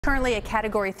Currently a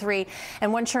Category 3,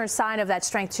 and one sure sign of that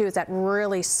strength too is that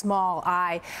really small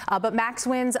eye. But max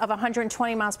winds of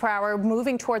 120 miles per hour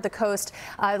moving toward the coast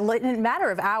in a matter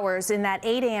of hours in that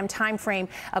 8 a.m. time frame,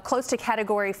 close to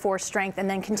Category 4 strength, and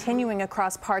then continuing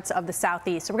across parts of the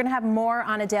southeast. So we're going to have more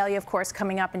on Idalia, of course,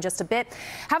 coming up in just a bit.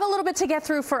 Have a little bit to get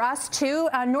through for us too.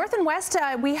 North and west,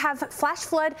 we have flash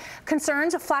flood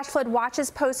concerns, flash flood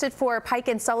watches posted for Pike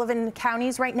and Sullivan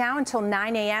counties right now until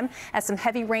 9 a.m. as some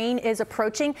heavy rain is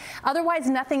approaching. Otherwise,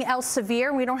 nothing else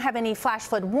severe. We don't have any flash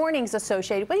flood warnings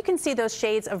associated, but you can see those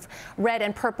shades of red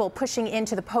and purple pushing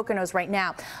into the Poconos right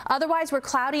now. Otherwise, we're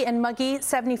cloudy and muggy,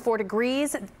 74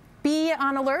 degrees. Be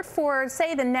on alert for,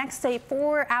 say, the next,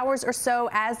 4 hours or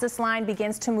so as this line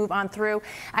begins to move on through.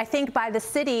 I think by the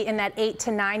city in that 8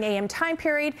 to 9 a.m. time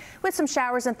period with some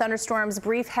showers and thunderstorms,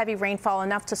 brief heavy rainfall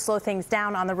enough to slow things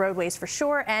down on the roadways for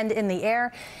sure and in the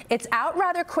air. It's out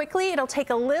rather quickly. It'll take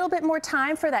a little bit more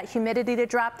time for that humidity to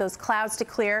drop, those clouds to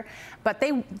clear, but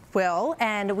they will.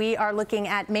 And we are looking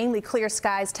at mainly clear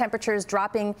skies, temperatures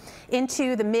dropping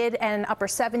into the mid and upper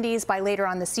 70s by later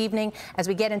on this evening. As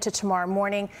we get into tomorrow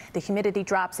morning, the humidity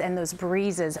drops and those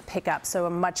breezes pick up, so a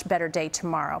much better day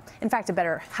tomorrow. In fact, a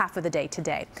better half of the day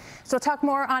today. So we'll talk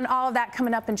more on all of that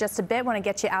coming up in just a bit. Want to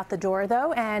get you out the door,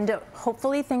 though, and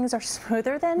hopefully things are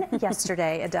smoother than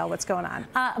yesterday. Adele, what's going on?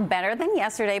 Better than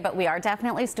yesterday, but we are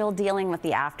definitely still dealing with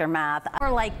the aftermath.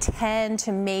 Or like 10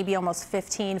 to maybe almost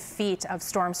 15 feet of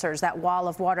storm surge, that wall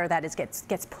of water that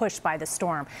gets pushed by the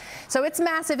storm. So it's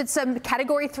massive. It's a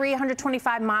Category 3,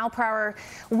 125 mile per hour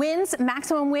winds,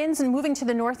 maximum winds, and moving to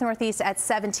the northeast at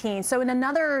 17. So in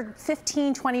another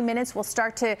 15-20 minutes, we'll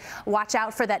start to watch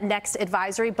out for that next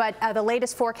advisory. But the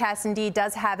latest forecast indeed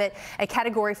does have it a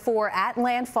Category 4 at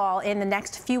landfall in the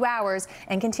next few hours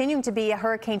and continuing to be a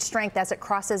hurricane strength as it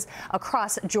crosses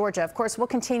across Georgia. Of course, we'll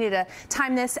continue to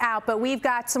time this out, but we've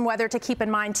got some weather to keep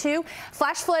in mind too.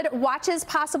 Flash flood watches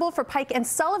possible for Pike and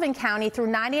Sullivan County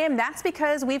through 9 a.m. That's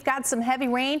because we've got some heavy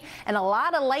rain and a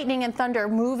lot of lightning and thunder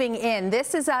moving in.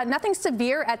 This is nothing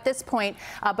severe at this point,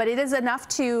 but it is enough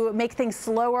to make things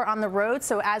slower on the road.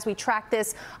 So as we track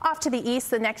this off to the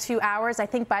east the next few hours, I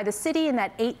think by the city in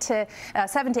that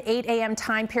 7 to 8 a.m.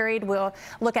 time period, we'll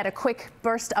look at a quick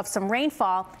burst of some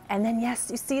rainfall. And then, yes,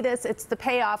 you see this, it's the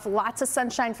payoff. Lots of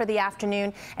sunshine for the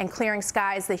afternoon and clearing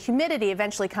skies. The humidity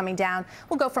eventually coming down.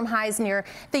 We'll go from highs near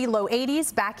the low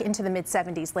 80s back into the mid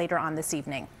 70s later on this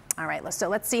evening. All right, so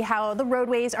let's see how the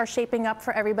roadways are shaping up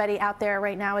for everybody out there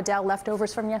right now. Adele,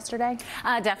 leftovers from yesterday?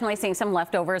 Definitely seeing some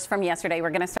leftovers from yesterday. We're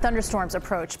going to start. Thunderstorms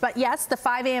approach. But yes, the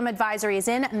 5 a.m. advisory is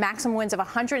in. Maximum winds of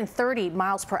 130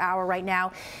 miles per hour right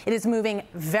now. It is moving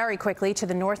very quickly to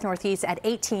the northeast at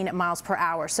 18 miles per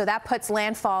hour. So that puts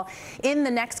landfall in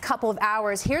the next couple of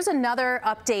hours. Here's another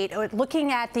update.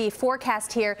 Looking at the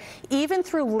forecast here, even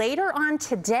through later on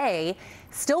today,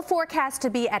 still forecast to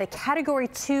be at a Category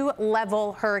 2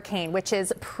 level hurricane, which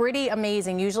is pretty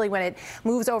amazing. Usually when it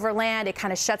moves over land, it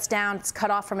kind of shuts down. It's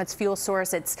cut off from its fuel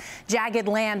source. It's jagged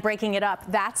land breaking it up.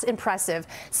 That's impressive.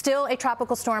 Still a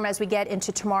tropical storm as we get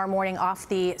into tomorrow morning off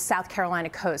the South Carolina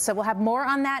coast. So we'll have more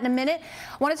on that in a minute.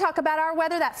 I want to talk about our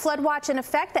weather, that flood watch in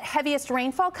effect, that heaviest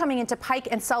rainfall coming into Pike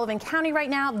and Sullivan County right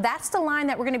now. That's the line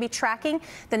that we're going to be tracking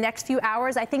the next few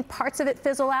hours. I think parts of it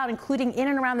fizzle out, including in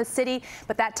and around the city,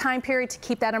 but that time period to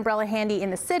keep that umbrella handy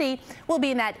in the city will be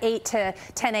in that 8 to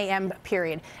 10 a.m.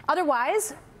 period.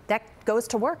 Otherwise, that goes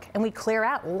to work and we clear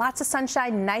out. Lots of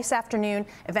sunshine, nice afternoon.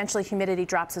 Eventually humidity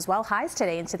drops as well. Highs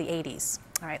today into the 80s.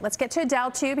 All right, let's get to Adele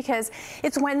too, because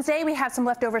it's Wednesday. We have some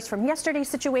leftovers from yesterday's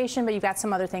situation, but you've got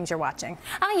some other things you're watching.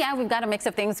 Yeah, we've got a mix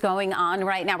of things going on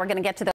right now. We're going to get to the